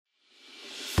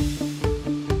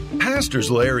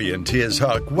Pastors Larry and Tiz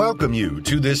Huck welcome you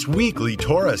to this weekly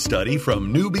Torah study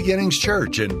from New Beginnings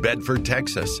Church in Bedford,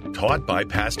 Texas, taught by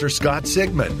Pastor Scott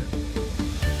Sigmund.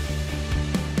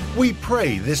 We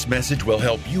pray this message will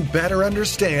help you better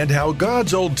understand how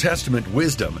God's Old Testament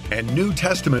wisdom and New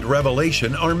Testament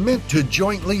revelation are meant to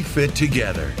jointly fit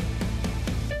together.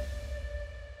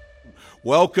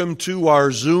 Welcome to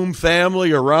our Zoom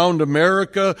family around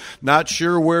America. Not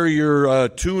sure where you're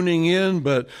tuning in,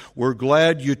 but we're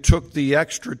glad you took the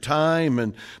extra time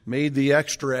and made the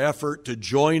extra effort to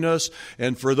join us.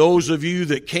 And for those of you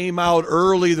that came out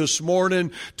early this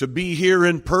morning to be here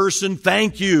in person,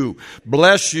 thank you.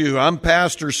 Bless you. I'm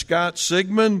Pastor Scott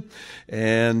Sigmund,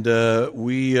 and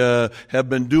we have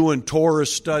been doing Torah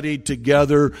study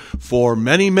together for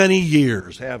many, many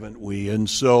years, haven't we? And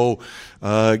so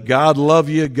God love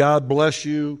you. God bless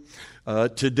you.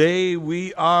 Today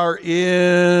we are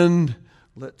in,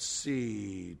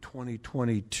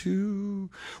 2022.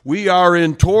 We are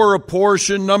in Torah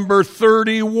portion number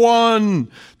 31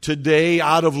 today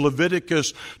out of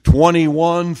Leviticus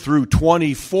 21 through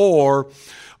 24.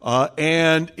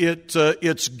 And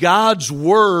it's God's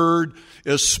word,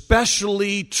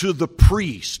 especially to the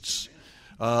priests,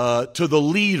 to the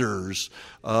leaders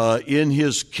in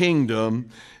His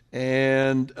kingdom.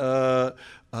 And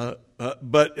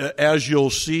but as you'll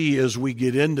see as we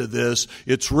get into this,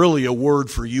 it's really a word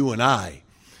for you and I.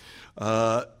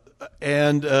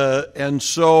 And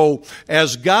so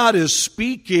as God is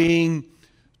speaking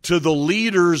to the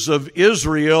leaders of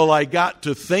Israel, I got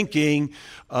to thinking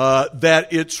that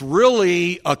it's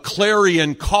really a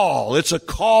clarion call. It's a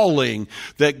calling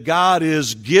that God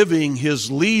is giving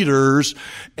His leaders,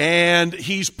 and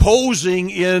He's posing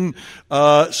in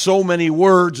so many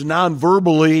words,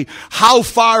 non-verbally, how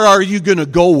far are you going to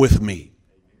go with me?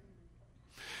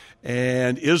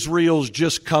 And Israel's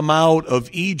just come out of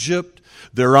Egypt.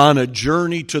 They're on a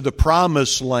journey to the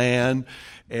promised land.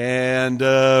 And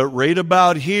right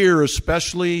about here,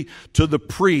 especially to the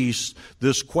priests,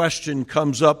 this question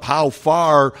comes up, how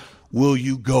far will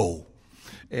you go?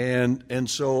 And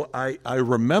so I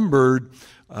remembered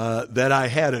that I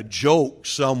had a joke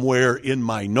somewhere in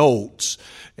my notes.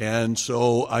 And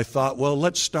so I thought, well,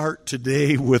 let's start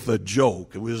today with a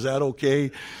joke. Was that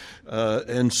okay?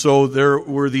 And so there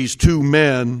were these two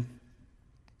men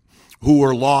who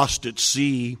were lost at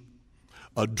sea,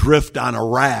 adrift on a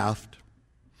raft.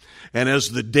 And as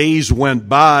the days went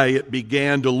by, it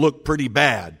began to look pretty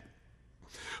bad.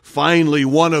 Finally,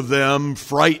 one of them,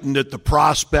 frightened at the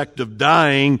prospect of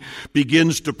dying,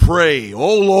 begins to pray,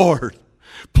 "Oh Lord,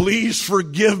 please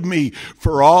forgive me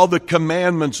for all the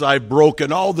commandments I've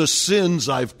broken, all the sins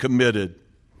I've committed.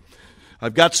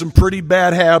 I've got some pretty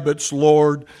bad habits,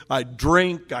 Lord. I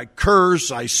drink, I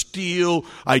curse, I steal,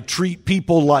 I treat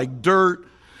people like dirt.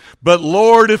 But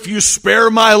Lord, if you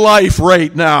spare my life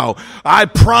right now, I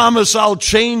promise I'll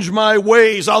change my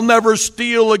ways. I'll never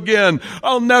steal again.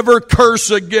 I'll never curse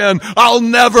again. I'll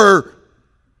never."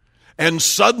 And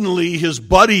suddenly his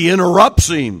buddy interrupts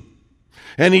him.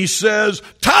 And he says,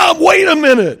 "Tom, wait a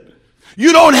minute.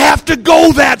 You don't have to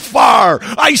go that far.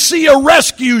 I see a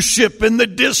rescue ship in the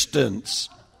distance."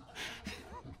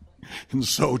 And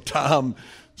so Tom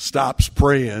stops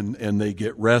praying and they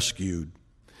get rescued.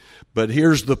 But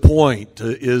here's the point,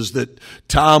 is that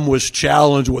Tom was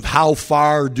challenged with, how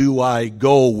far do I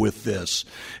go with this?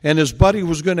 And his buddy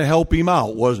was going to help him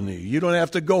out, wasn't he? You don't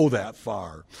have to go that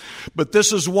far. But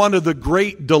this is one of the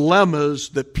great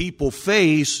dilemmas that people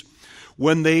face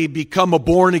when they become a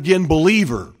born-again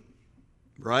believer,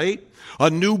 right? A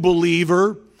new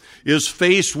believer is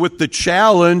faced with the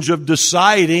challenge of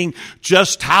deciding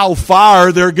just how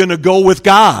far they're going to go with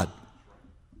God.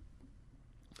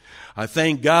 I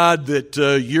thank God that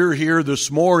you're here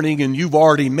this morning and you've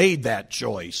already made that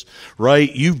choice, right?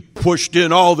 You've pushed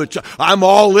in all I'm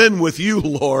all in with you,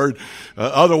 Lord.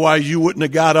 Otherwise, you wouldn't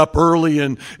have got up early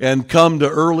and come to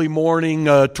early morning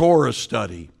Torah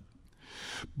study.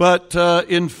 But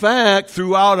in fact,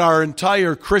 throughout our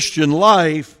entire Christian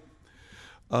life,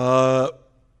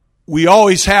 we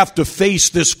always have to face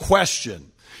this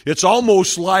question. It's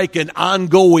almost like an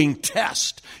ongoing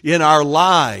test in our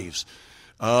lives.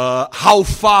 How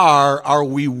far are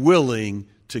we willing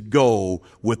to go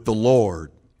with the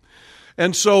Lord?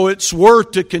 And so it's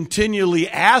worth to continually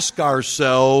ask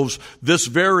ourselves this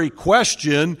very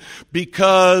question,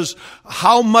 because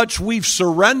how much we've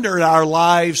surrendered our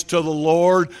lives to the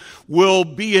Lord will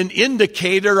be an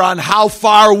indicator on how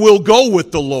far we'll go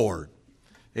with the Lord.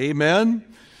 Amen?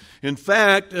 In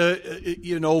fact,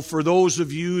 for those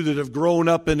of you that have grown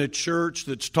up in a church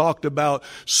that's talked about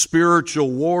spiritual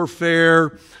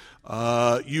warfare,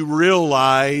 you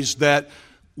realize that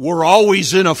we're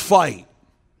always in a fight.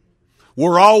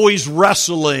 We're always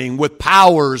wrestling with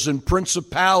powers and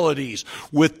principalities,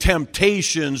 with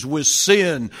temptations, with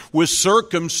sin, with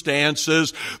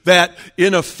circumstances that,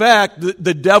 in effect,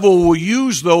 the devil will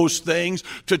use those things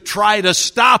to try to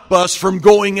stop us from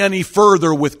going any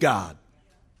further with God.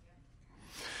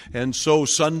 And so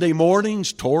Sunday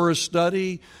mornings, Torah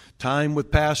study, time with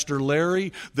Pastor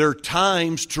Larry, they're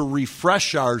times to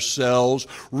refresh ourselves,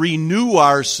 renew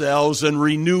ourselves, and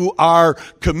renew our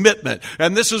commitment.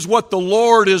 And this is what the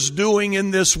Lord is doing in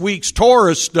this week's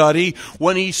Torah study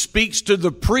when He speaks to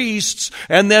the priests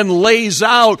and then lays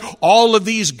out all of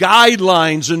these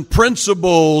guidelines and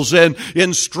principles and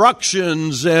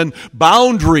instructions and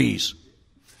boundaries.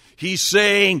 He's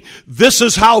saying, this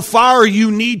is how far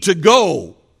you need to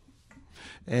go.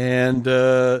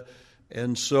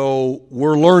 And so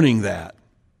we're learning that.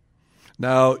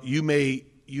 Now, you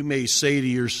may say to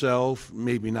yourself,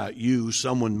 maybe not you,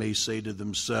 someone may say to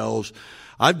themselves,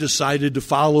 I've decided to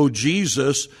follow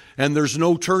Jesus and there's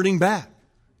no turning back.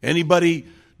 Anybody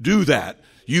do that?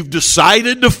 You've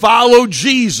decided to follow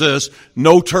Jesus,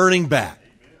 no turning back.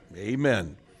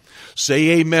 Amen.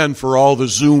 Say amen for all the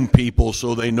Zoom people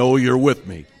so they know you're with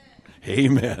me.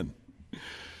 Amen.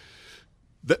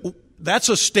 That's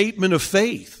a statement of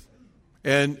faith.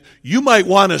 And you might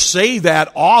want to say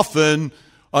that often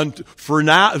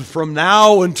from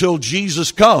now until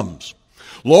Jesus comes.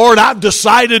 Lord, I've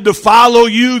decided to follow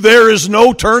you. There is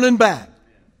no turning back.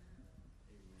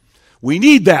 We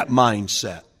need that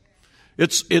mindset.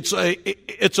 It's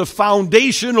a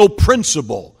foundational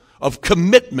principle of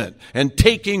commitment and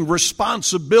taking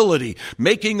responsibility,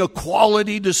 making a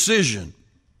quality decision.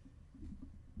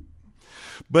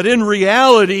 But in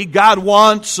reality, God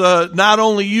wants not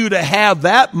only you to have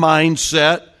that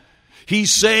mindset,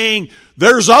 He's saying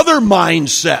there's other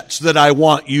mindsets that I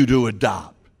want you to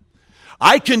adopt.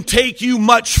 I can take you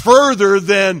much further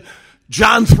than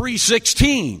John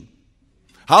 3:16.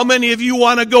 How many of you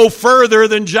want to go further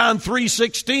than John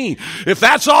 3:16? If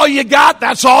that's all you got,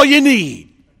 that's all you need.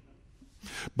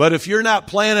 But if you're not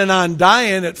planning on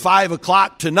dying at 5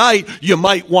 o'clock tonight, you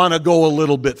might want to go a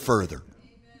little bit further.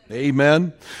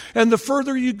 Amen. And the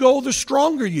further you go, the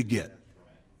stronger you get,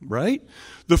 right?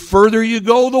 The further you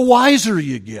go, the wiser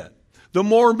you get, the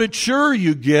more mature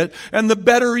you get, and the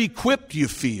better equipped you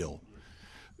feel.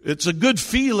 It's a good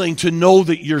feeling to know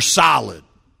that you're solid,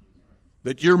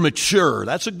 that you're mature.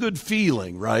 That's a good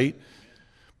feeling, right?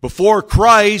 Before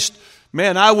Christ,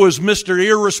 man, I was Mr.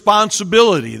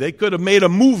 Irresponsibility. They could have made a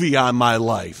movie on my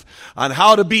life, on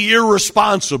how to be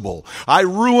irresponsible. I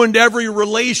ruined every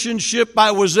relationship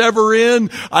I was ever in.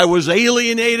 I was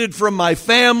alienated from my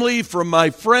family, from my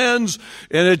friends,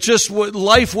 and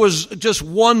life was just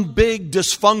one big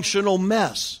dysfunctional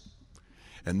mess.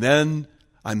 And then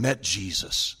I met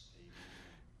Jesus.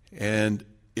 And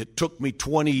it took me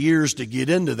 20 years to get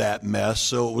into that mess,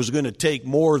 so it was going to take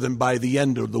more than by the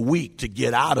end of the week to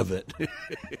get out of it.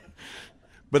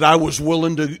 But I was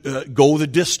willing to go the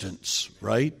distance,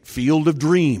 right? Field of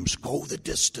dreams, go the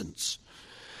distance.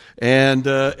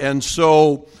 And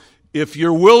so if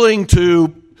you're willing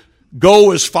to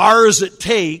go as far as it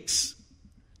takes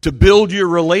to build your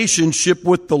relationship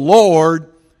with the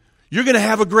Lord, you're going to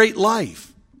have a great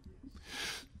life.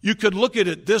 You could look at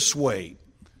it this way.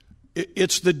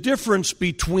 It's the difference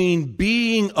between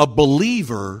being a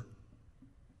believer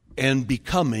and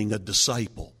becoming a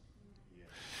disciple.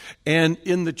 And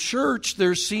in the church,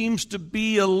 there seems to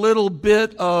be a little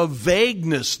bit of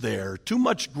vagueness there, too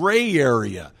much gray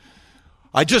area.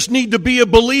 I just need to be a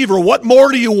believer. What more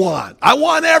do you want? I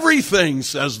want everything,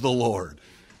 says the Lord.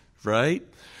 Right?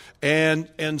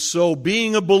 And so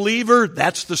being a believer,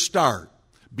 that's the start.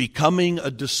 Becoming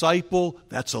a disciple,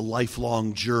 that's a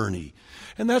lifelong journey.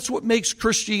 And that's what makes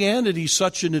Christianity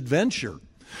such an adventure.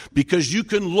 Because you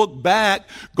can look back,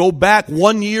 go back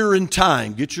 1 year in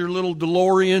time, get your little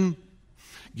DeLorean,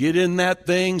 get in that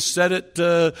thing, set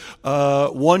it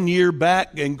 1 year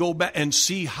back, and go back and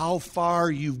see how far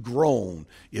you've grown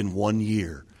in 1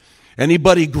 year.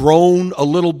 Anybody grown a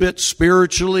little bit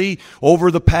spiritually over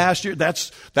the past year?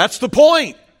 That's the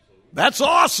point. That's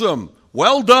awesome.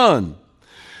 Well done.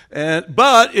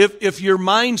 But if your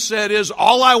mindset is,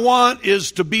 all I want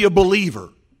is to be a believer,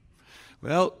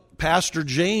 well, Pastor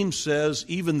James says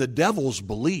even the devils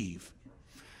believe,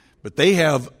 but they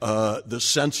have the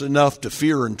sense enough to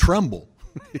fear and tremble.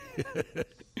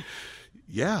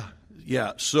 Yeah.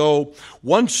 So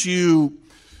once you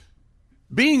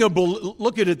being a believer,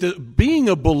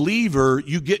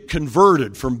 you get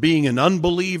converted from being an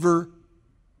unbeliever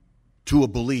to a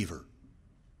believer.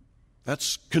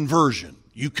 That's conversion.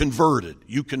 You converted.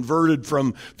 You converted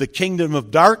from the kingdom of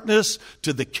darkness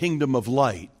to the kingdom of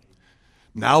light.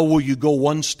 Now will you go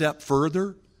one step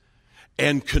further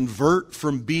and convert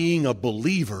from being a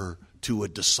believer to a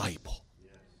disciple?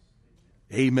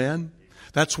 Amen?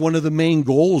 That's one of the main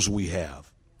goals we have.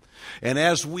 And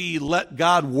as we let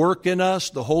God work in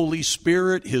us, the Holy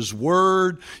Spirit, His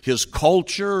Word, His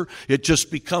culture, it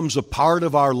just becomes a part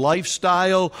of our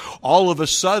lifestyle. All of a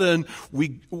sudden,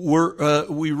 we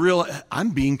realize,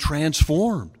 I'm being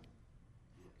transformed.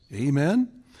 Amen?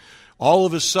 All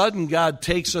of a sudden, God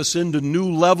takes us into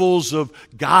new levels of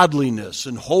godliness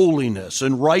and holiness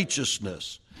and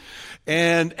righteousness.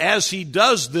 And as He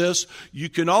does this, you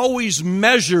can always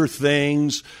measure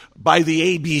things by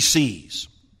the ABCs.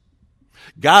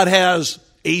 God has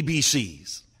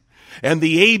ABCs. And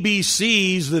the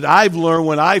ABCs that I've learned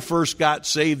when I first got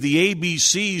saved, the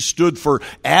ABCs stood for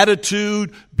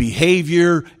attitude,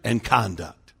 behavior, and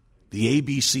conduct. The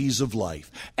ABCs of life.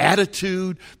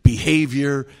 Attitude,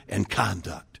 behavior, and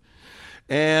conduct.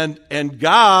 And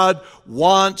God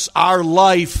wants our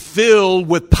life filled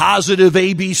with positive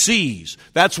ABCs.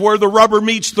 That's where the rubber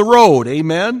meets the road.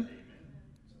 Amen?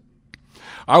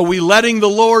 Are we letting the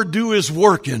Lord do His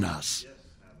work in us?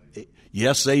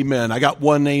 Yes, amen. I got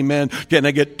one amen. Can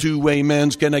I get two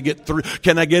amens? Can I get three?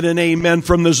 Can I get an amen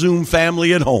from the Zoom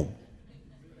family at home?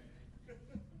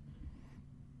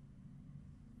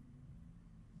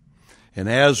 And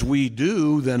as we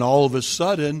do, then all of a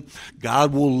sudden,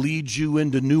 God will lead you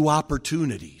into new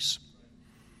opportunities.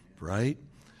 Right?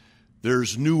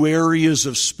 There's new areas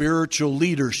of spiritual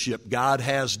leadership God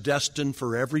has destined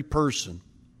for every person.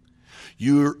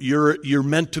 You're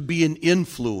meant to be an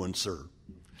influencer.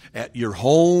 At your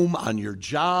home, on your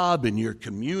job, in your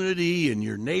community, in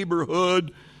your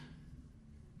neighborhood.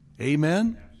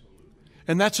 Amen?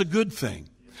 And that's a good thing.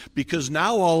 Because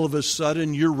now all of a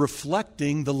sudden you're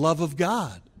reflecting the love of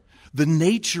God. The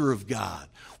nature of God.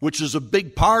 Which is a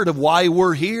big part of why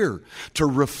we're here. To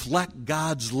reflect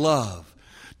God's love.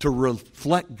 To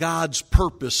reflect God's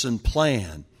purpose and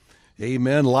plan.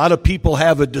 Amen. A lot of people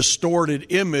have a distorted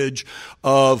image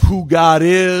of who God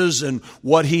is and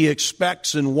what He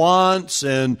expects and wants,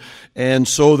 and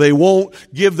so they won't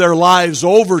give their lives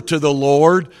over to the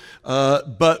Lord.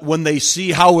 But when they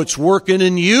see how it's working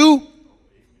in you,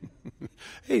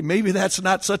 hey, maybe that's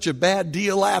not such a bad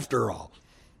deal after all.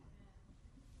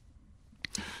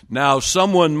 Now,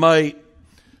 someone might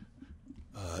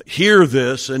hear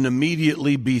this and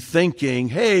immediately be thinking,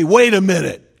 hey, wait a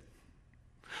minute.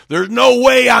 There's no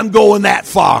way I'm going that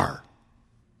far.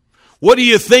 What do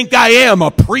you think I am, a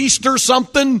priest or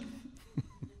something?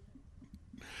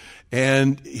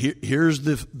 And here's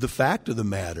the fact of the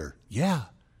matter. Yeah.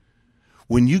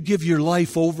 When you give your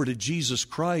life over to Jesus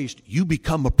Christ, you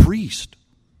become a priest.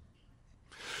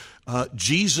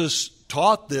 Jesus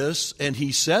taught this, and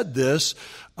He said this,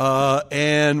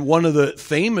 and one of the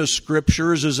famous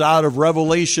scriptures is out of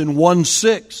Revelation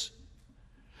 1:6.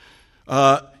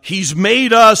 He's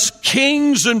made us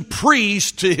kings and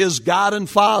priests to His God and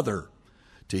Father.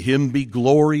 To Him be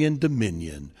glory and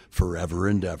dominion forever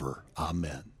and ever.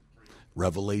 Amen.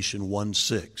 Revelation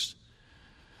 1:6.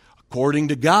 According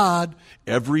to God,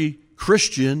 every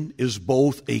Christian is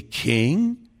both a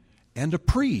king and a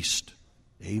priest.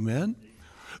 Amen.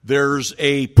 There's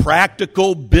a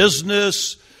practical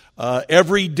business,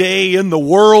 every day in the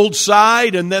world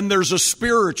side, and then there's a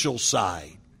spiritual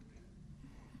side.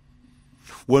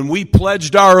 When we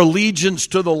pledged our allegiance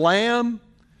to the Lamb,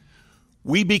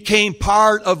 we became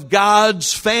part of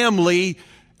God's family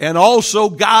and also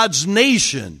God's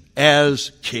nation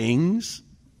as kings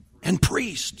and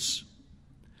priests.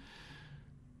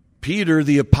 Peter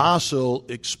the apostle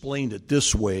explained it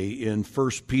this way in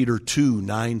 1 Peter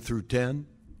 2:9 through 10.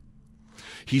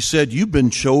 He said, you've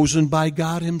been chosen by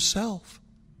God Himself.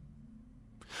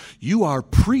 You are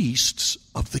priests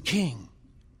of the King.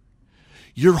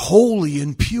 You're holy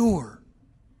and pure.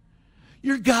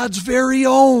 You're God's very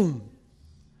own.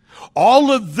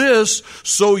 All of this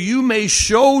so you may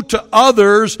show to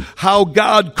others how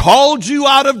God called you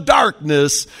out of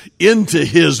darkness into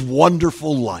His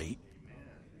wonderful light.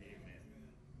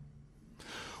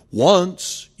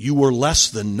 Once you were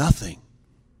less than nothing.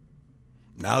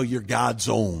 Now you're God's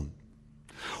own.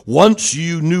 Once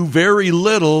you knew very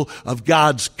little of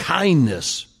God's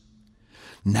kindness.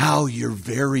 Now your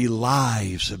very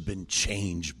lives have been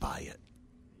changed by it.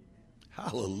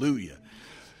 Hallelujah.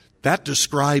 That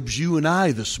describes you and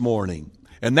I this morning.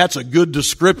 And that's a good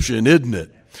description, isn't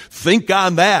it? Think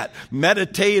on that.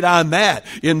 Meditate on that.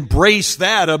 Embrace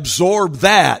that. Absorb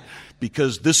that.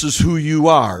 because this is who you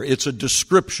are. It's a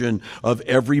description of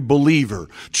every believer,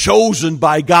 chosen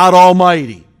by God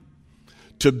Almighty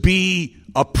to be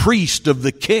a priest of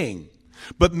the King.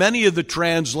 But many of the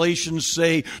translations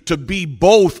say to be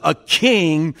both a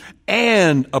king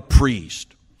and a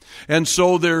priest. And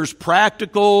so there's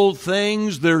practical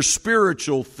things, there's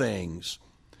spiritual things.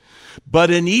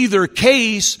 But in either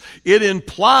case, it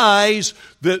implies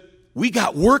that we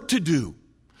got work to do.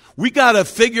 We got to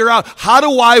figure out, how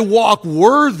do I walk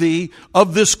worthy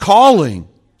of this calling?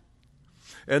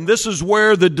 And this is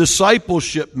where the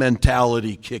discipleship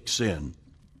mentality kicks in.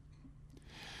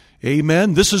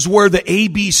 Amen. This is where the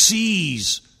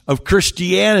ABCs of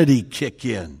Christianity kick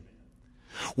in,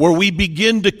 where we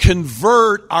begin to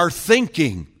convert our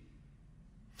thinking.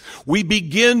 We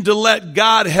begin to let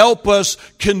God help us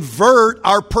convert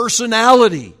our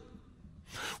personality.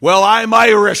 Well, I'm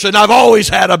Irish and I've always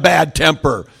had a bad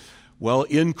temper. Well,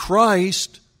 in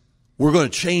Christ, we're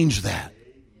going to change that.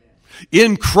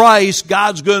 In Christ,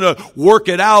 God's going to work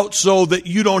it out so that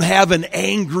you don't have an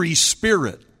angry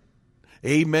spirit.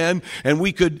 Amen. And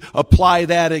we could apply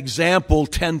that example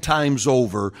 10 times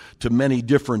over to many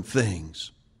different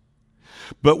things.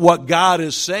 But what God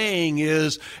is saying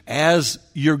is, as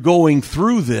you're going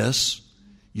through this,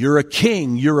 you're a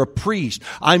king, you're a priest.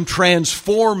 I'm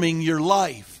transforming your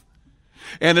life.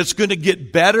 And it's going to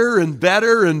get better and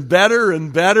better and better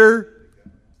and better.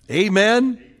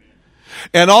 Amen.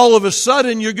 And all of a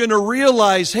sudden you're going to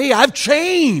realize, hey, I've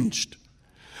changed.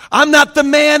 I'm not the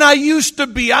man I used to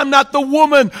be. I'm not the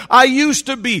woman I used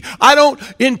to be. I don't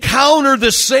encounter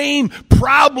the same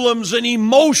problems and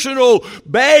emotional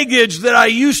baggage that I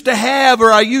used to have or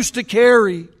I used to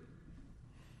carry.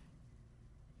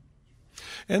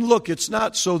 And look, it's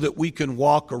not so that we can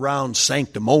walk around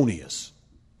sanctimonious.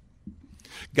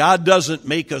 God doesn't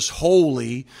make us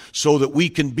holy so that we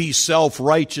can be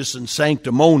self-righteous and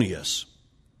sanctimonious.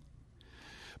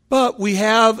 But we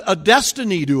have a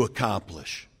destiny to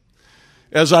accomplish.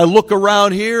 As I look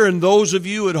around here and those of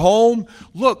you at home,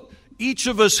 look, each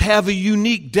of us have a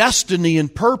unique destiny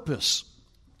and purpose.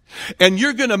 And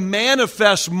you're going to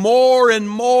manifest more and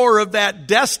more of that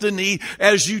destiny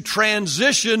as you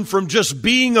transition from just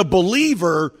being a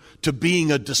believer to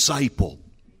being a disciple.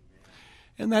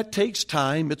 And that takes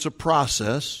time. It's a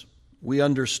process. We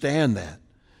understand that.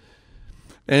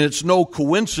 And it's no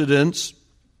coincidence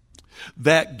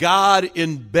that God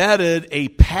embedded a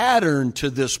pattern to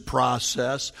this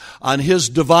process on His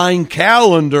divine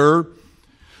calendar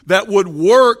that would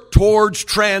work towards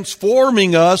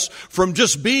transforming us from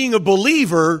just being a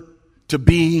believer to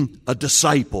being a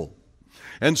disciple.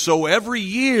 And so every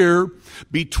year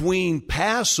between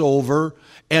Passover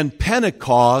and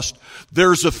Pentecost,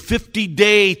 there's a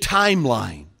 50-day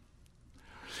timeline.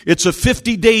 It's a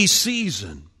 50-day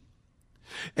season.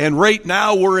 And right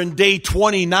now we're in day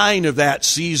 29 of that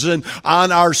season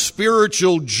on our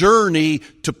spiritual journey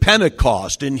to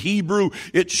Pentecost. In Hebrew,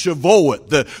 it's Shavuot,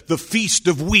 the Feast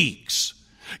of Weeks.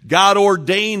 God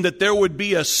ordained that there would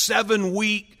be a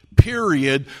 7-week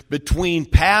period between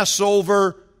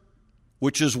Passover,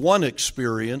 which is one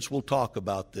experience, we'll talk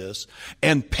about this,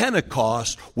 and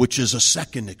Pentecost, which is a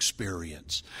second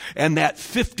experience. And that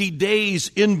 50 days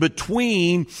in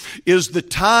between is the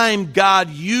time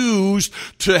God used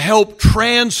to help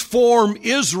transform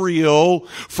Israel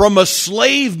from a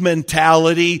slave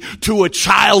mentality to a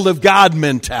child of God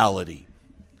mentality.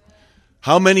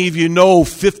 How many of you know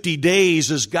 50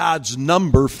 days is God's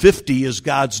number? 50 is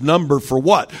God's number for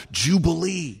what?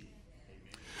 Jubilee.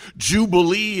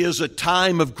 Jubilee is a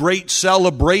time of great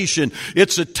celebration.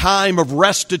 It's a time of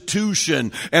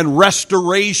restitution and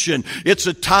restoration. It's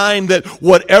a time that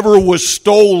whatever was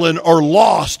stolen or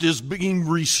lost is being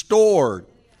restored.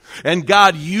 And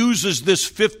God uses this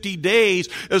 50 days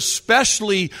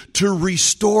especially to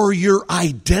restore your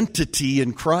identity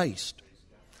in Christ.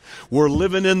 We're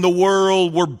living in the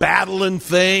world. We're battling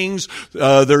things.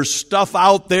 There's stuff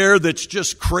out there that's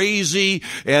just crazy,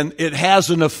 and it has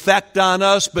an effect on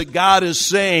us. But God is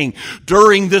saying,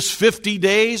 during this 50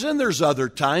 days, and there's other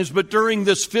times, but during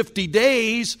this 50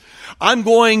 days, I'm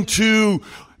going to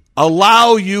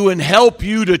allow you and help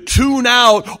you to tune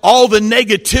out all the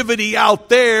negativity out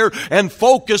there and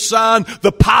focus on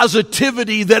the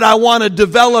positivity that I want to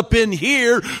develop in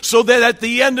here, so that at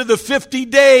the end of the 50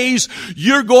 days,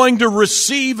 you're going to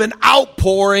receive an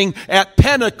outpouring at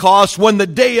Pentecost when the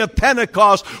day of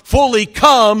Pentecost fully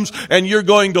comes, and you're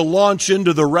going to launch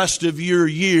into the rest of your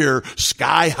year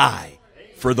sky high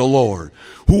for the Lord.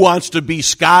 Who wants to be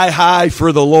sky high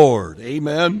for the Lord?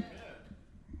 Amen.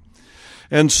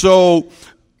 And so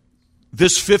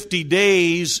This 50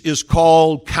 days is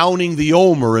called counting the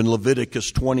Omer in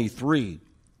Leviticus 23.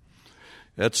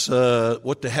 That's,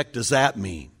 what the heck does that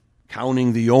mean?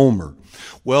 Counting the Omer.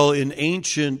 Well, in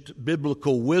ancient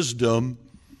biblical wisdom,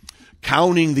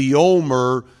 counting the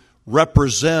Omer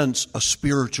represents a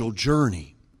spiritual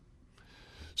journey.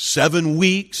 7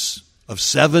 weeks of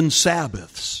 7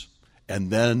 Sabbaths, and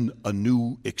then a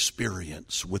new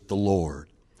experience with the Lord.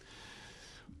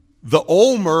 The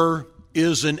Omer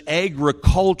is an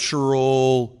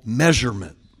agricultural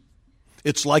measurement.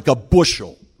 It's like a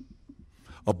bushel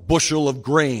of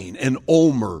grain, an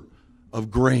omer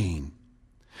of grain.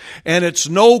 And it's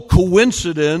no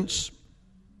coincidence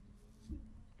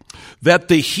that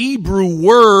the Hebrew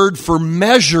word for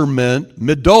measurement,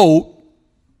 midot,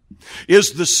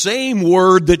 is the same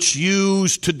word that's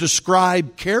used to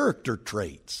describe character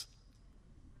traits.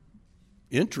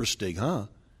 Interesting, huh?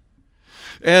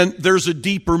 And there's a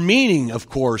deeper meaning, of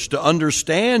course, to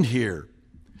understand here.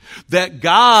 That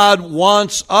God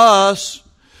wants us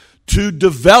to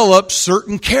develop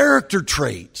certain character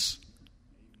traits.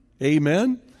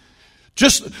 Amen?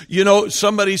 Just,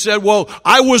 somebody said, well,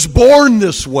 I was born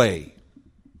this way.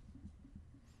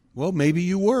 Well, maybe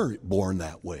you were born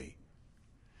that way.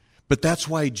 But that's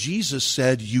why Jesus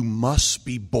said you must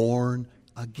be born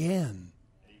again.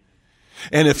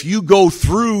 And if you go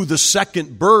through the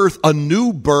second birth, a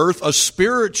new birth, a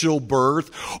spiritual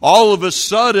birth, all of a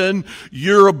sudden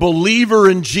you're a believer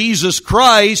in Jesus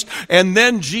Christ, and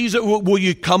then will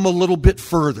you come a little bit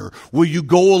further? Will you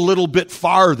go a little bit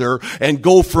farther and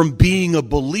go from being a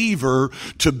believer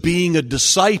to being a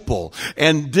disciple?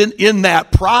 And then in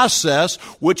that process,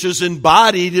 which is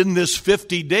embodied in this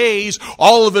 50 days,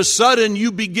 all of a sudden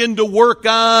you begin to work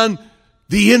on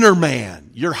the inner man,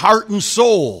 your heart and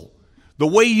soul. The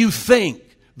way you think,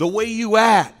 the way you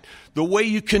act, the way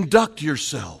you conduct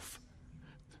yourself.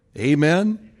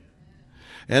 Amen?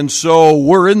 And so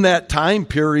we're in that time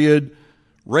period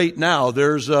right now.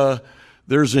 There's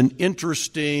an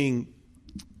interesting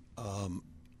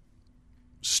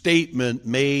statement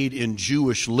made in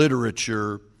Jewish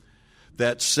literature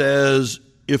that says,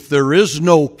 if there is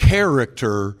no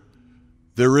character,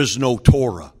 there is no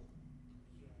Torah.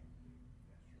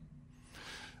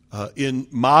 In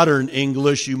modern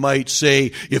English, you might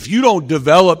say, if you don't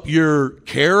develop your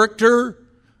character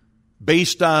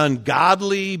based on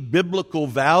godly biblical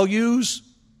values,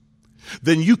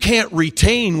 then you can't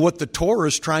retain what the Torah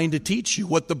is trying to teach you,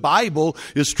 what the Bible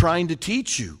is trying to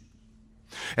teach you.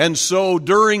 And so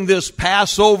during this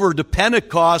Passover to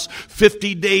Pentecost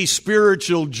 50-day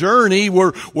spiritual journey,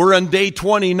 we're on day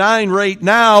 29 right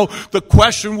now, the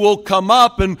question will come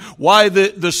up, and why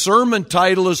the sermon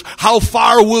title is, how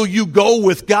far will you go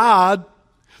with God?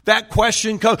 That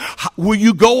question comes, will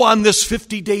you go on this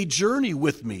 50-day journey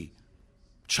with me,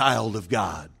 child of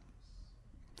God?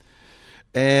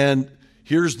 And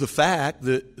here's the fact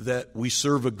that we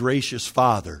serve a gracious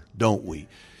Father, don't we?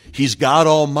 He's God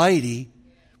Almighty,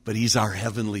 but He's our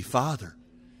Heavenly Father.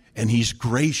 And He's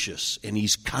gracious, and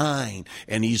He's kind,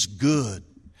 and He's good.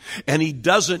 And He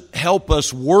doesn't help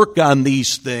us work on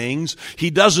these things. He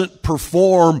doesn't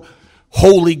perform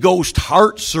Holy Ghost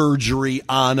heart surgery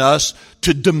on us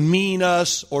to demean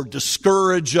us or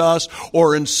discourage us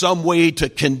or in some way to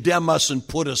condemn us and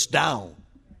put us down.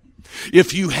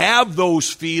 If you have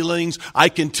those feelings, I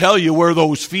can tell you where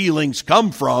those feelings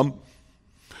come from.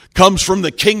 Comes from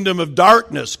the kingdom of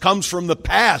darkness, comes from the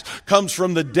past, comes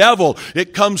from the devil.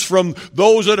 It comes from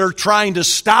those that are trying to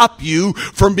stop you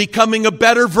from becoming a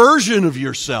better version of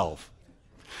yourself.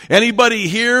 Anybody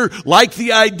here like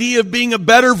the idea of being a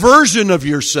better version of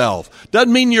yourself?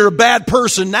 Doesn't mean you're a bad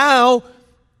person now,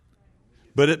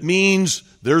 but it means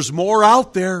there's more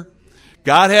out there.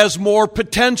 God has more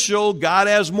potential. God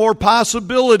has more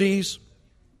possibilities.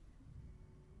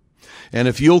 And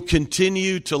if you'll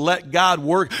continue to let God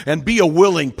work and be a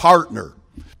willing partner,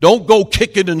 don't go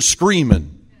kicking and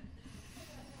screaming.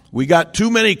 We got too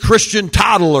many Christian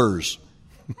toddlers.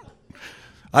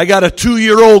 I got a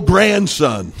 2-year-old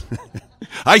grandson.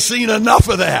 I seen enough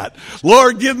of that.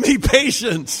 Lord, give me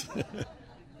patience.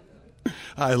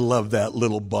 I love that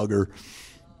little bugger.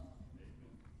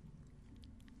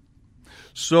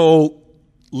 So,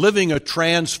 living a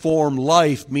transformed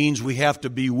life means we have to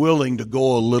be willing to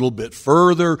go a little bit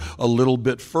further, a little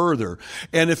bit further.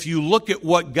 And if you look at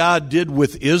what God did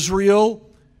with Israel,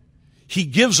 He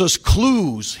gives us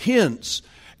clues, hints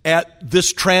at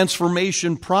this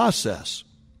transformation process.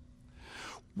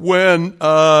 When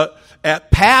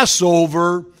at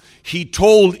Passover, He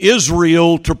told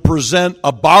Israel to present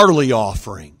a barley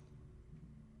offering.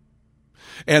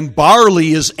 And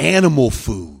barley is animal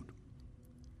food.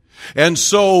 And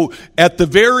so at the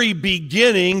very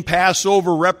beginning,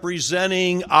 Passover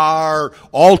representing our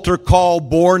altar call,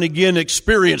 born again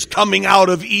experience, coming out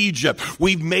of Egypt.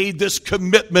 We've made this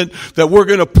commitment that we're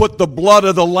going to put the blood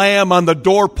of the Lamb on the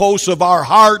doorposts of our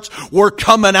hearts. We're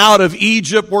coming out of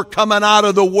Egypt. We're coming out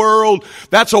of the world.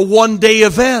 That's a one-day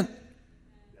event.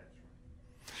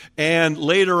 And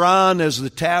later on, as the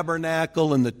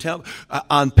tabernacle and the temple,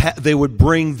 they would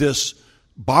bring this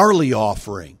barley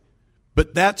offering.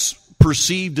 But that's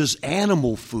perceived as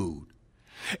animal food.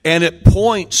 And it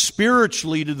points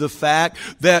spiritually to the fact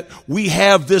that we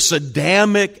have this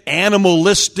Adamic,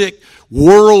 animalistic,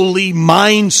 worldly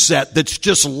mindset that's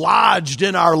just lodged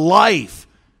in our life.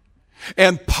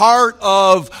 And part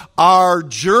of our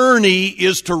journey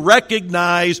is to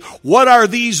recognize what are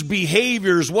these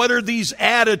behaviors, what are these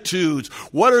attitudes,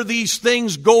 what are these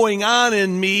things going on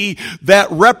in me that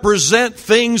represent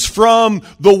things from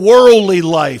the worldly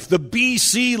life, the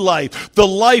BC life, the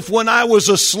life when I was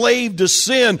a slave to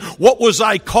sin. What was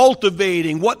I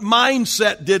cultivating? What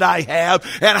mindset did I have?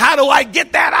 And how do I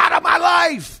get that out of my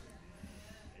life?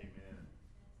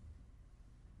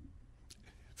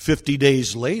 50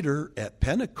 days later, at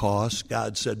Pentecost,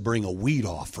 God said, bring a wheat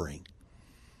offering.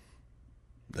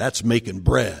 That's making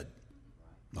bread.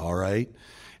 All right?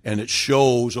 And it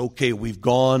shows, okay, we've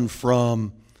gone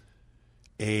from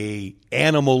a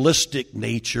animalistic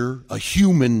nature, a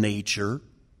human nature,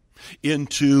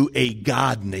 into a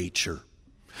God nature.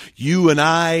 You and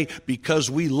I, because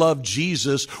we love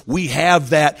Jesus, we have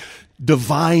that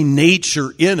divine nature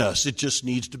in us. It just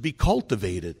needs to be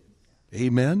cultivated.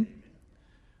 Amen?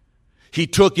 He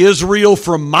took Israel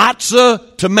from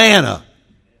matzah to manna.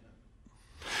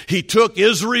 He took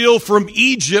Israel from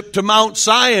Egypt to Mount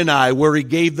Sinai, where he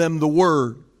gave them the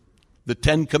Word, the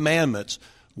Ten Commandments,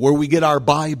 where we get our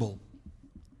Bible.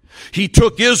 He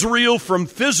took Israel from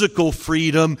physical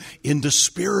freedom into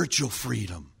spiritual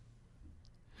freedom.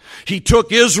 He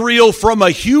took Israel from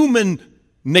a human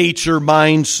nature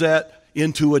mindset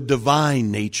into a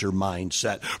divine nature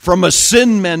mindset, from a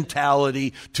sin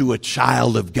mentality to a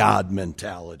child of God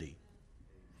mentality.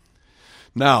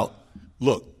 Now,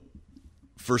 look,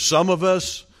 for some of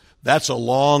us, that's a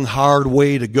long, hard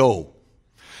way to go.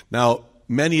 Now,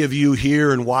 many of you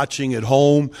here and watching at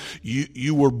home,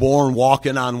 you were born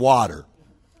walking on water.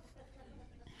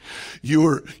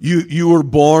 You were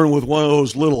born with one of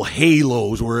those little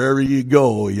halos wherever you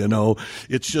go, you know.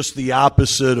 It's just the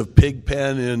opposite of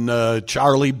Pigpen and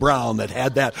Charlie Brown that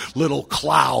had that little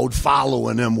cloud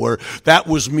following him, where that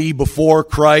was me before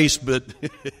Christ, but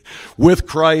with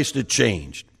Christ it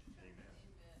changed.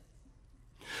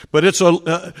 But it's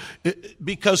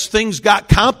because things got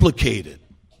complicated.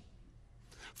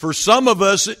 For some of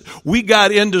us, we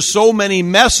got into so many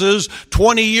messes,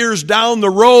 20 years down the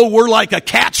road, we're like a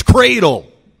cat's cradle.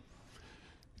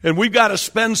 And we've got to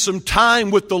spend some time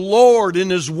with the Lord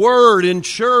in His Word, in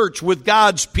church, with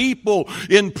God's people,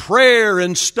 in prayer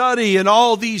and study and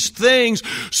all these things,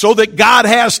 so that God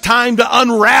has time to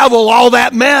unravel all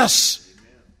that mess.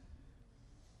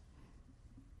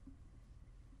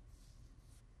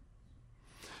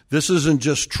 This isn't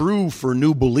just true for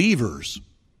new believers.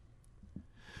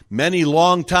 Many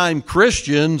longtime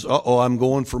Christians, I'm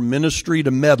going from ministry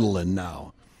to meddling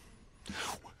now.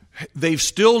 They've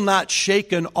still not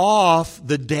shaken off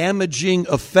the damaging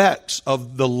effects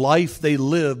of the life they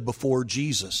lived before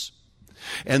Jesus.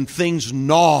 And things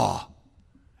gnaw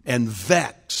and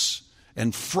vex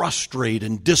and frustrate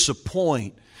and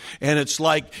disappoint. And it's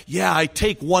like, yeah, I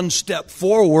take one step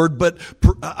forward, but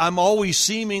I'm always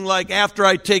seeming like after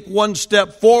I take one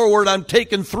step forward, I'm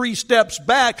taking 3 steps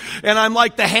back, and I'm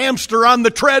like the hamster on the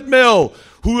treadmill.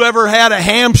 Whoever had a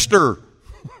hamster?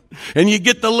 And you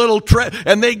get the little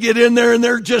and they get in there and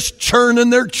they're just churning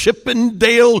their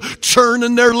Chippendale,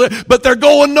 churning their but they're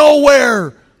going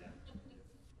nowhere.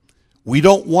 We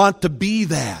don't want to be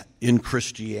that in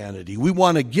Christianity. We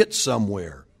want to get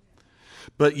somewhere.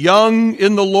 But young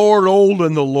in the Lord, old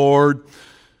in the Lord,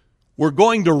 we're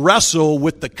going to wrestle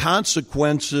with the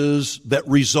consequences that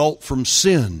result from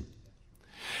sin.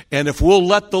 And if we'll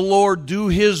let the Lord do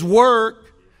His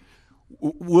work,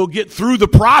 we'll get through the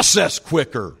process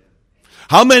quicker.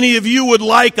 How many of you would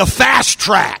like a fast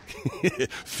track?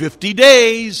 50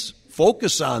 days.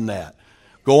 Focus on that.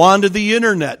 Go onto the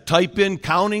internet, type in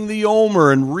Counting the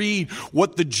Omer, and read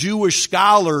what the Jewish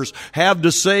scholars have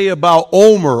to say about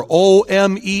Omer,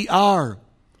 O-M-E-R.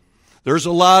 There's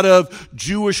a lot of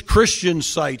Jewish Christian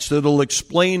sites that'll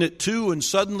explain it too, and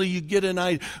suddenly you get an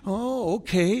idea, oh,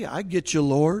 okay, I get you,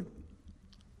 Lord.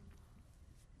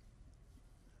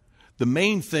 The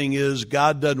main thing is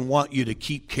God doesn't want you to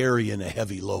keep carrying a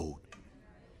heavy load.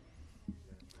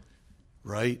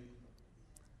 right?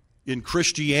 In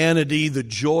Christianity, the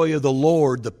joy of the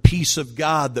Lord, the peace of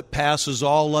God that passes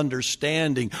all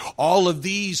understanding, all of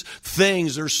these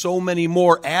things, there's so many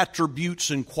more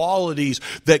attributes and qualities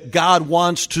that God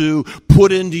wants to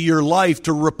put into your life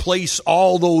to replace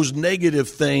all those negative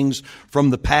things from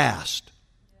the past.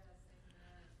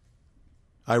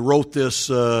 I wrote this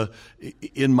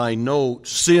in my notes.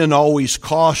 Sin always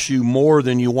costs you more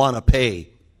than you want to pay.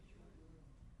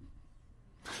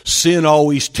 Sin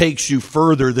always takes you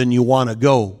further than you want to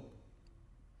go.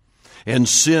 And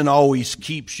sin always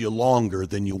keeps you longer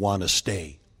than you want to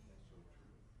stay.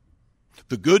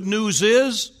 The good news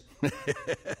is,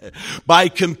 by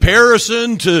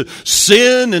comparison to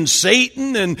sin and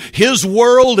Satan and his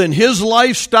world and his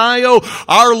lifestyle,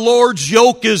 our Lord's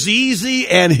yoke is easy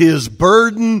and his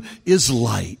burden is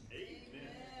light.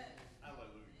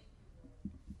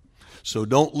 So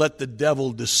don't let the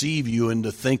devil deceive you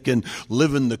into thinking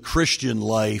living the Christian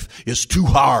life is too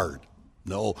hard.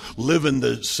 No, living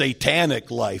the satanic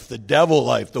life, the devil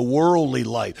life, the worldly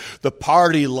life, the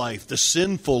party life, the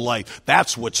sinful life,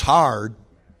 that's what's hard.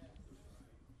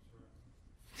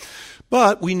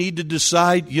 But we need to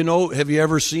decide, have you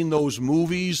ever seen those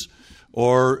movies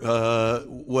or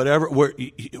whatever?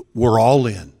 We're all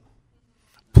in.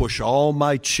 Push all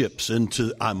my chips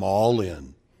into, I'm all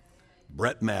in.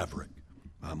 Brett Maverick,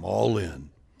 I'm all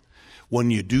in.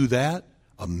 When you do that,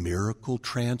 a miracle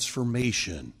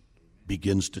transformation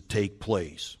begins to take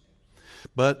place.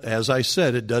 But as I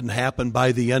said, it doesn't happen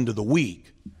by the end of the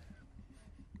week.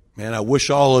 Man, I wish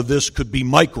all of this could be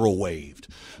microwaved.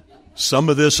 Some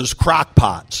of this is crock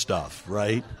pot stuff,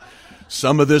 right?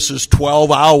 Some of this is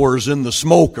 12 hours in the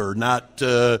smoker, not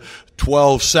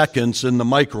 12 seconds in the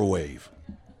microwave.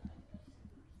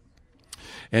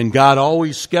 And God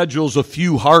always schedules a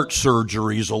few heart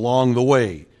surgeries along the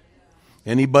way.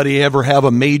 Anybody ever have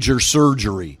a major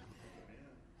surgery?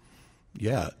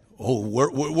 Yeah. Oh,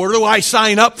 where do I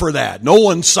sign up for that? No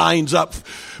one signs up.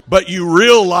 But you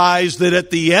realize that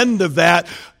at the end of that,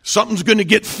 something's going to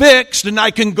get fixed and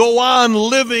I can go on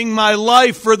living my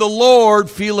life for the Lord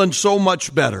feeling so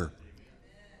much better.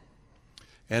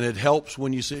 And it helps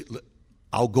when you say,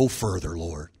 I'll go further,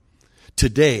 Lord.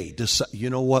 Today,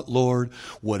 you know what, Lord?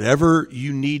 Whatever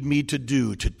you need me to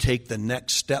do to take the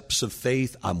next steps of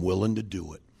faith, I'm willing to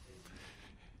do it.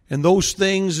 And those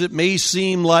things, it may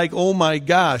seem like, oh my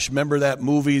gosh, remember that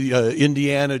movie,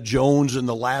 Indiana Jones and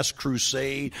the Last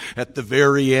Crusade, at the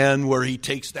very end where he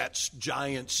takes that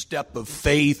giant step of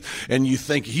faith and you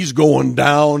think he's going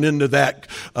down into that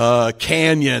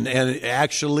canyon, and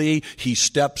actually he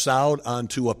steps out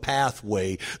onto a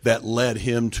pathway that led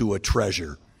him to a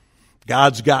treasure.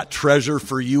 God's got treasure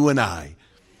for you and I.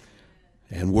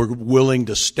 And we're willing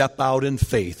to step out in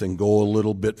faith and go a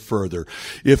little bit further.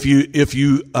 If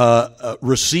you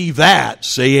receive that,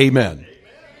 say amen.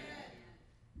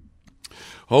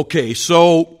 Okay,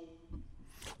 so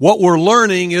what we're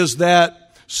learning is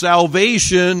that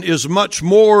salvation is much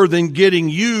more than getting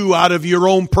you out of your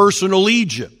own personal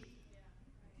Egypt.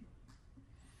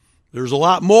 There's a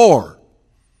lot more.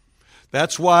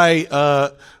 That's why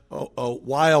a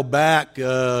while back,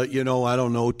 I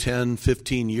don't know, 10,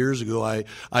 15 years ago,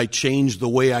 I changed the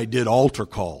way I did altar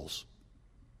calls.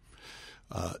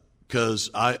 Because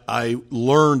I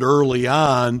learned early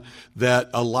on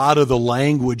that a lot of the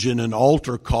language in an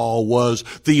altar call was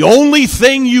the only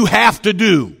thing you have to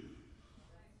do.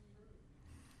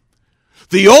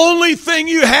 The only thing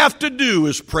you have to do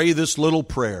is pray this little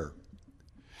prayer.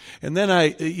 And then I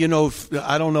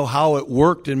don't know how it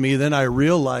worked in me. Then I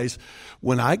realized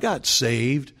when I got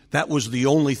saved, that was the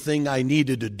only thing I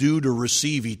needed to do to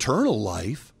receive eternal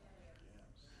life.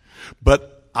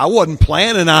 But I wasn't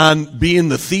planning on being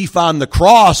the thief on the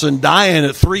cross and dying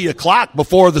at 3:00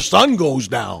 before the sun goes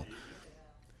down.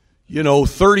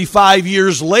 35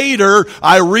 years later,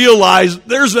 I realized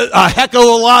there's a heck of a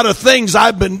lot of things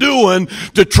I've been doing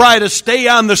to try to stay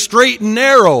on the straight and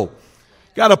narrow.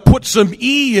 Got to put some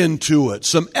E into it,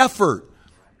 some effort.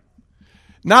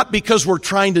 Not because we're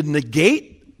trying to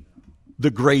negate the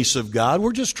grace of God.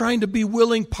 We're just trying to be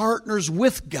willing partners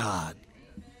with God.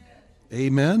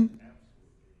 Amen?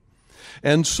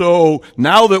 And so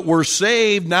now that we're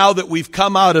saved, now that we've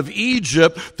come out of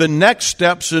Egypt, the next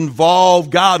steps involve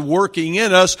God working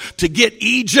in us to get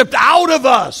Egypt out of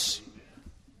us.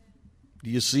 Do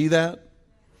you see that?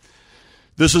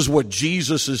 This is what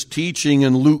Jesus is teaching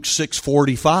in Luke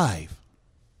 6:45.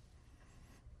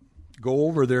 Go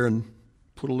over there and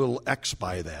put a little X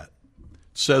by that. It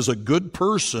says a good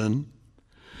person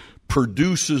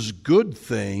produces good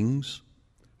things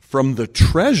from the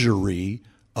treasury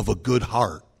of a good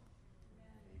heart.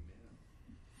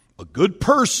 a good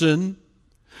person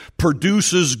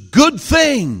produces good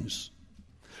things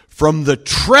from the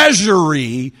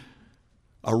treasury,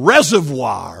 a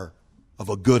reservoir of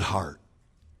a good heart.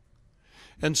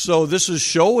 And so this is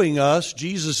showing us,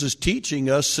 Jesus is teaching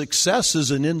us, success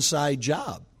is an inside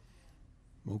job.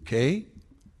 Okay?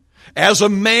 As a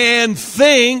man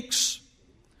thinks,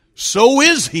 so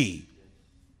is he.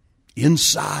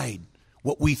 Inside,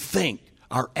 what we think,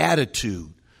 our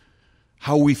attitude,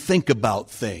 how we think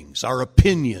about things, our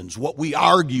opinions, what we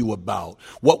argue about,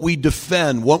 what we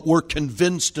defend, what we're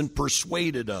convinced and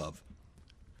persuaded of.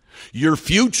 Your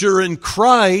future in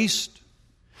Christ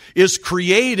is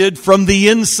created from the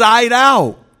inside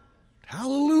out.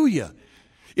 Hallelujah.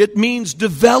 It means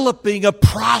developing a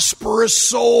prosperous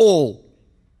soul.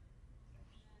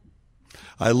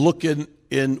 I look in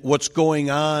what's going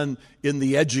on in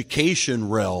the education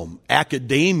realm,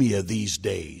 academia these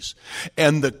days,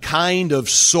 and the kind of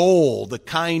soul, the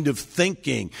kind of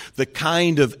thinking, the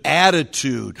kind of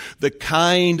attitude, the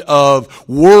kind of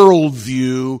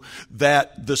worldview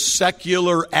that the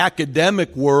secular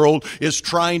academic world is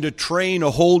trying to train a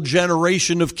whole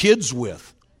generation of kids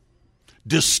with.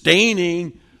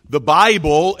 Disdaining the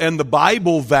Bible and the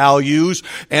Bible values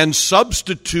and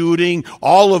substituting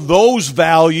all of those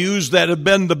values that have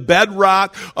been the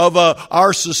bedrock of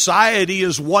our society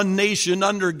as one nation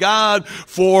under God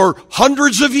for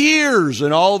hundreds of years.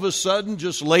 And all of a sudden,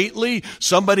 just lately,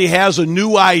 somebody has a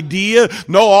new idea.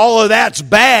 No, all of that's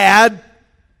bad.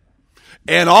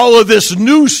 And all of this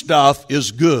new stuff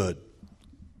is good.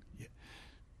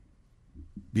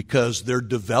 Because they're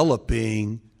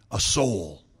developing a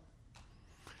soul.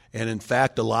 And in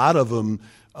fact, a lot of them,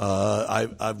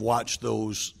 I've watched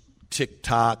those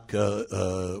TikTok,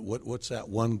 what's that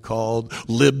one called?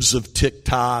 Libs of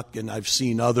TikTok, and I've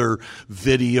seen other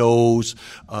videos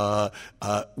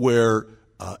where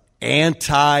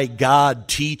anti-God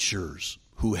teachers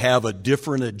who have a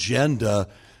different agenda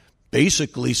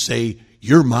basically say,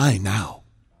 you're mine now.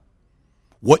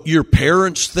 What your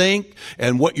parents think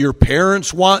and what your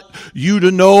parents want you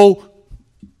to know,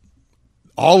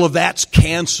 all of that's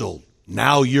canceled.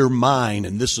 Now you're mine,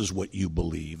 and this is what you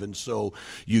believe. And so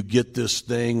you get this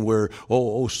thing where,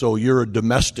 so you're a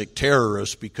domestic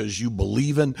terrorist because you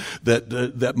believe in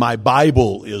that my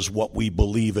Bible is what we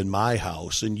believe in my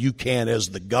house, and you can't, as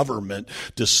the government,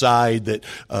 decide that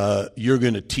you're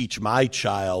going to teach my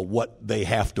child what they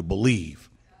have to believe.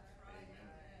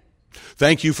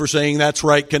 Thank you for saying that's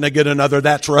right. Can I get another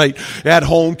that's right? At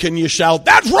home, can you shout,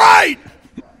 that's right?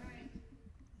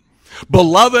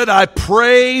 Beloved, I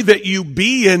pray that you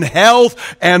be in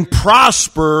health and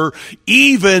prosper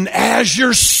even as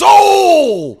your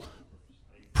soul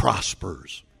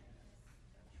prospers.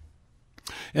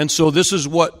 And so this is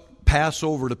what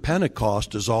Passover to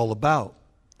Pentecost is all about.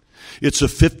 It's a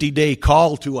 50-day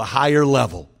call to a higher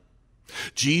level.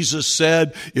 Jesus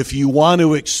said, if you want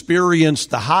to experience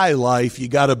the high life, you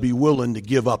got to be willing to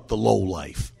give up the low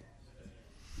life.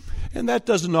 And that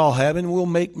doesn't all happen. We'll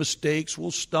make mistakes.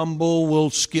 We'll stumble. We'll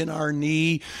skin our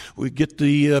knee. We get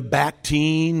the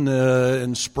Bactine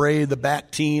and spray the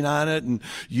Bactine on it, and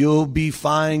you'll be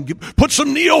fine. Put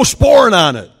some Neosporin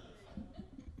on it.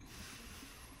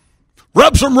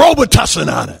 Rub some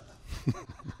Robitussin on it.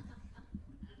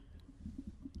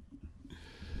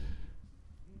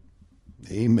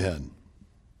 Amen.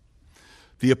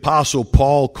 The Apostle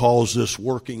Paul calls this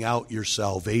working out your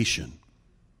salvation.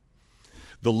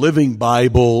 The Living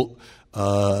Bible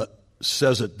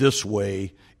says it this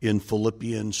way in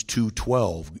Philippians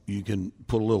 2:12. You can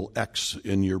put a little X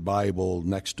in your Bible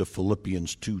next to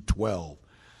Philippians 2:12.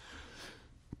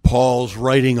 Paul's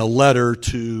writing a letter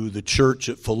to the church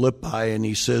at Philippi, and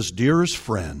he says, "Dearest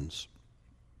friends,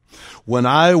 when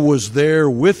I was there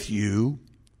with you,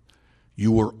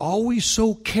 you were always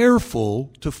so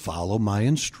careful to follow my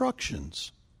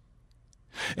instructions.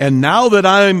 And now that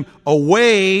I'm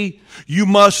away, you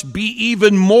must be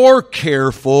even more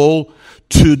careful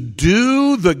to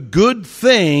do the good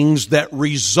things that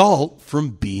result from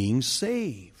being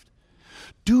saved."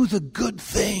 Do the good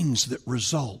things that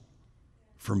result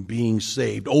from being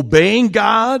saved. Obeying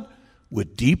God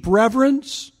with deep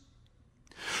reverence,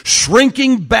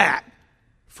 shrinking back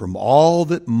from all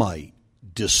that might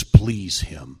displease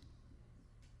Him.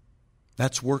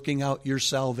 That's working out your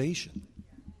salvation.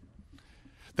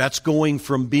 That's going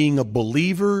from being a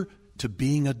believer to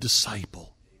being a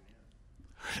disciple.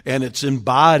 And it's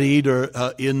embodied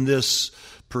in this,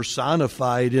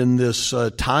 personified in this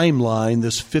timeline,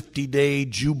 this 50-day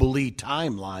Jubilee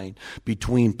timeline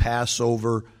between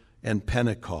Passover and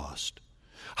Pentecost.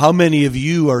 How many of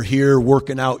you are here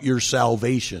working out your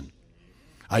salvation?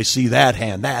 I see that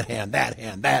hand, that hand, that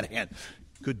hand, that hand.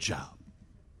 Good job.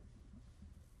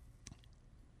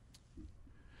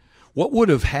 What would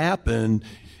have happened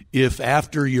if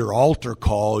after your altar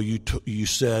call you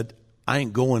said, I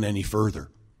ain't going any further?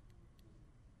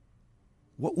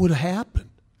 What would have happened?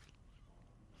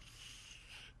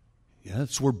 Yeah,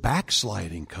 that's where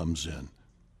backsliding comes in.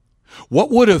 What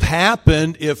would have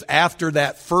happened if after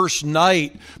that first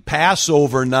night,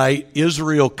 Passover night,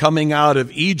 Israel coming out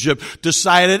of Egypt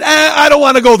decided, I don't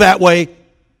want to go that way?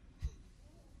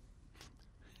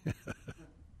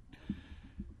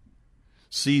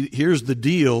 See, here's the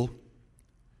deal.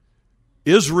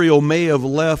 Israel may have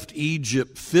left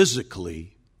Egypt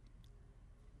physically,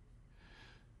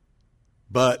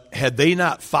 but had they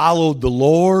not followed the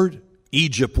Lord,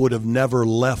 Egypt would have never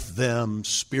left them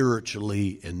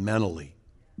spiritually and mentally.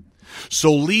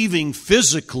 So leaving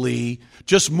physically,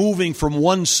 just moving from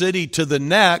one city to the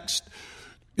next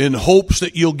in hopes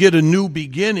that you'll get a new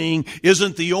beginning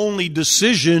isn't the only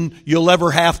decision you'll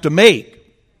ever have to make.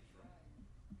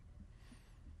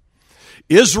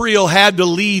 Israel had to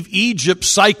leave Egypt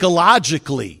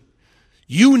psychologically.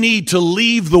 You need to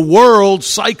leave the world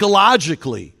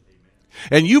psychologically.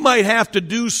 And you might have to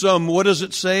do some, what does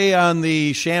it say on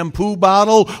the shampoo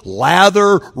bottle?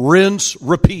 Lather, rinse,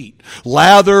 repeat.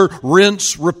 Lather,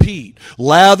 rinse, repeat.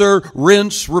 Lather,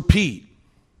 rinse, repeat.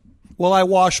 Well, I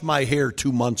washed my hair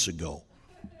 2 months ago.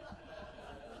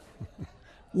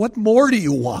 What more do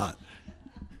you want?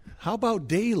 How about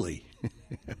daily?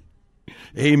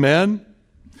 Amen?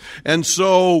 And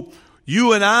so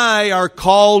you and I are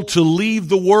called to leave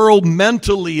the world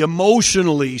mentally,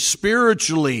 emotionally,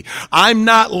 spiritually. I'm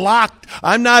not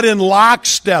in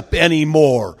lockstep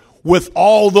anymore with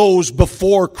all those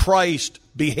before Christ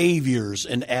behaviors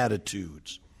and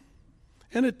attitudes.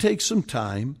 And it takes some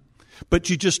time,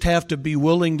 but you just have to be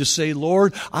willing to say,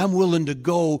 Lord, I'm willing to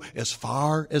go as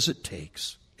far as it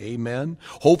takes. Amen.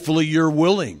 Hopefully you're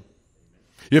willing.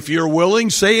 If you're willing,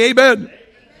 say amen.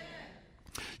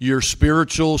 Your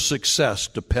spiritual success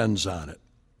depends on it.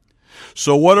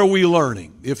 So what are we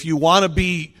learning? If you want to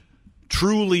be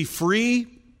truly free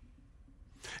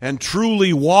and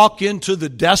truly walk into the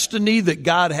destiny that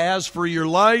God has for your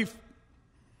life,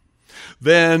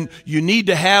 then you need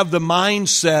to have the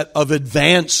mindset of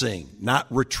advancing, not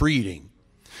retreating.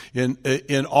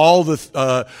 In all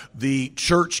the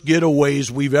church getaways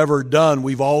we've ever done,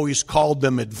 we've always called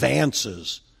them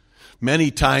advances. Many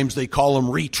times they call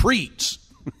them retreats.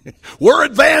 We're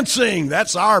advancing.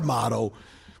 That's our motto.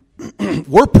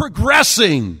 We're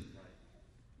progressing.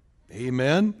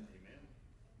 Amen.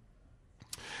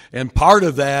 And part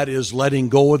of that is letting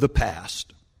go of the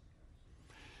past.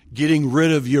 Getting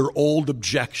rid of your old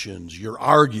objections, your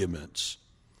arguments,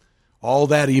 all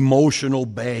that emotional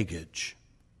baggage.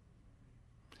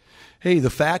 Hey,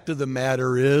 the fact of the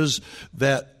matter is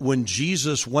that when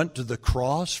Jesus went to the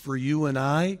cross for you and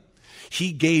I,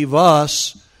 He gave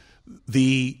us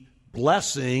the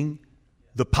blessing,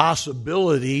 the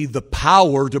possibility, the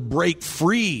power to break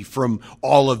free from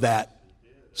all of that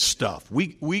stuff.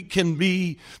 We can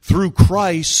be, through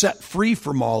Christ, set free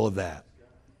from all of that.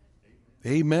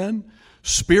 Amen?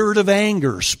 Spirit of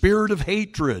anger, spirit of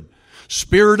hatred,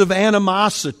 spirit of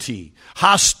animosity,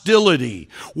 hostility,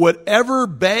 whatever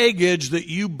baggage that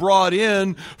you brought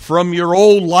in from your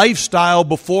old lifestyle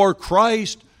before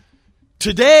Christ,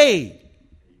 today,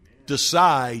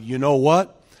 decide, you know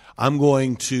what? I'm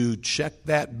going to check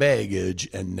that baggage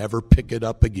and never pick it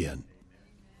up again.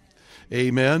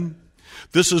 Amen?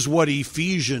 This is what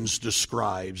Ephesians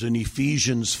describes in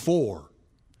Ephesians 4.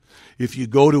 If you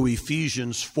go to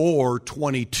Ephesians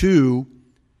 4:22,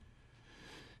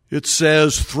 it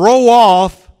says, throw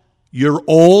off your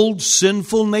old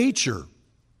sinful nature.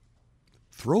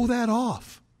 Throw that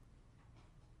off.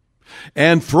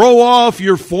 And throw off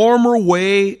your former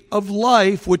way of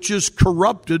life, which is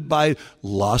corrupted by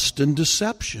lust and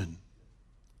deception.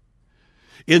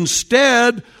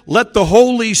 Instead, let the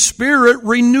Holy Spirit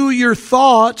renew your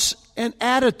thoughts and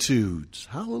attitudes.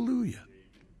 Hallelujah.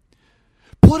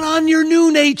 Put on your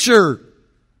new nature.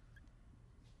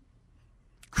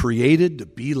 Created to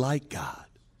be like God.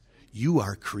 You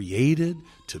are created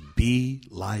to be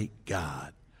like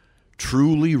God.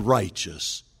 Truly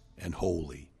righteous and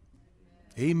holy.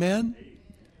 Amen?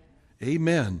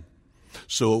 Amen.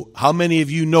 So how many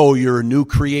of you know you're a new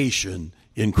creation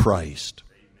in Christ?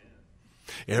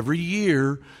 Every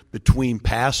year between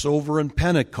Passover and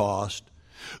Pentecost,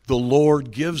 the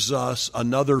Lord gives us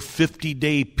another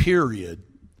 50-day period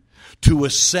to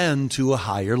ascend to a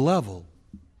higher level,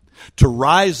 to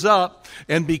rise up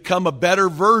and become a better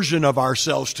version of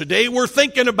ourselves. Today we're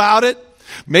thinking about it.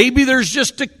 Maybe there's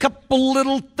just a couple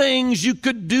little things you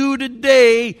could do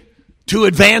today to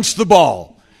advance the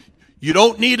ball. You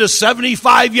don't need a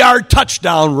 75-yard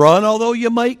touchdown run, although you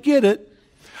might get it.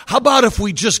 How about if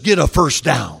we just get a first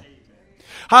down?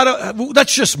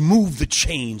 Let's just move the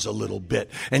chains a little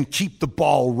bit and keep the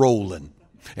ball rolling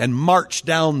and march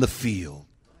down the field.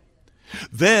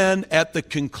 Then at the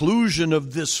conclusion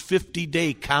of this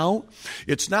 50-day count,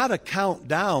 it's not a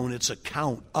countdown, it's a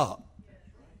count up.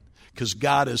 Because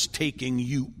God is taking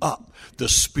you up the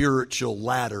spiritual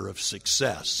ladder of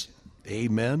success.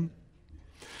 Amen.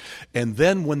 And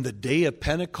then when the day of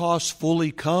Pentecost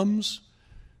fully comes,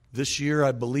 this year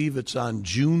I believe it's on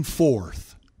June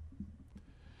 4th.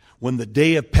 When the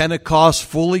day of Pentecost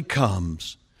fully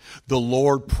comes, the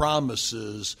Lord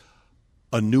promises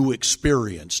a new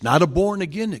experience, not a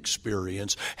born-again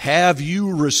experience. Have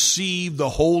you received the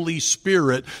Holy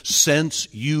Spirit since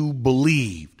you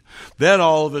believed? Then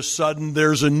all of a sudden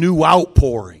there's a new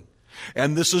outpouring.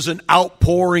 And this is an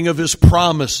outpouring of His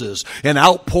promises, an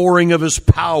outpouring of His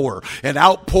power, an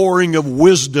outpouring of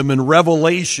wisdom and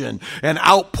revelation, an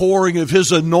outpouring of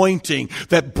His anointing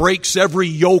that breaks every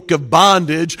yoke of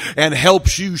bondage and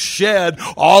helps you shed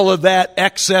all of that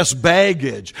excess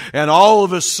baggage. And all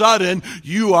of a sudden,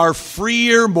 you are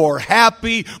freer, more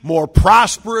happy, more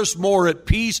prosperous, more at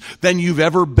peace than you've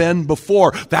ever been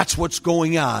before. That's what's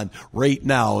going on right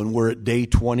now, and we're at day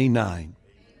 29.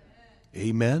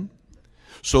 Amen?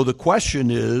 So the question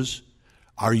is,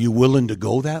 are you willing to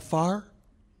go that far?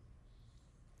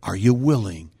 Are you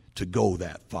willing to go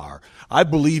that far? I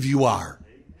believe you are.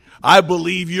 I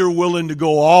believe you're willing to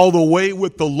go all the way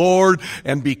with the Lord,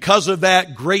 and because of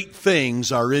that, great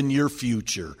things are in your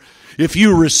future. If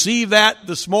you receive that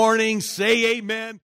this morning, say amen.